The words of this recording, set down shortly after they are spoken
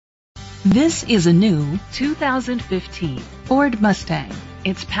This is a new 2015 Ford Mustang.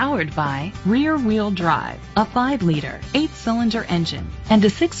 It's powered by rear-wheel drive, a 5-liter, 8-cylinder engine, and a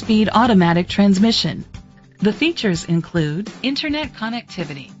 6-speed automatic transmission. The features include internet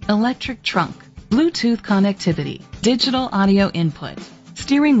connectivity, electric trunk, Bluetooth connectivity, digital audio input,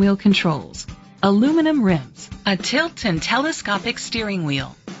 steering wheel controls, aluminum rims, a tilt and telescopic steering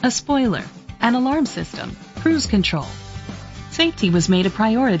wheel, a spoiler, an alarm system, cruise control. Safety was made a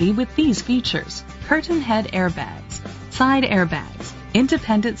priority with these features: curtain head airbags, side airbags,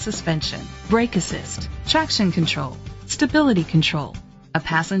 independent suspension, brake assist, traction control, stability control, a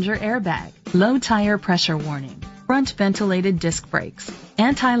passenger airbag, low tire pressure warning, front ventilated disc brakes,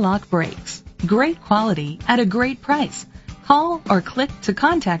 anti-lock brakes. Great quality at a great price. Call or click to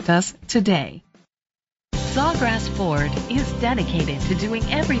contact us today. Sawgrass Ford is dedicated to doing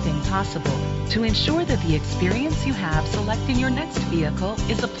everything possible to ensure that the experience you have selecting your next vehicle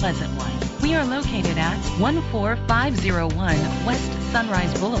is a pleasant one. We are located at 14501 West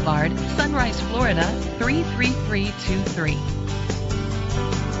Sunrise Boulevard, Sunrise, Florida 33323.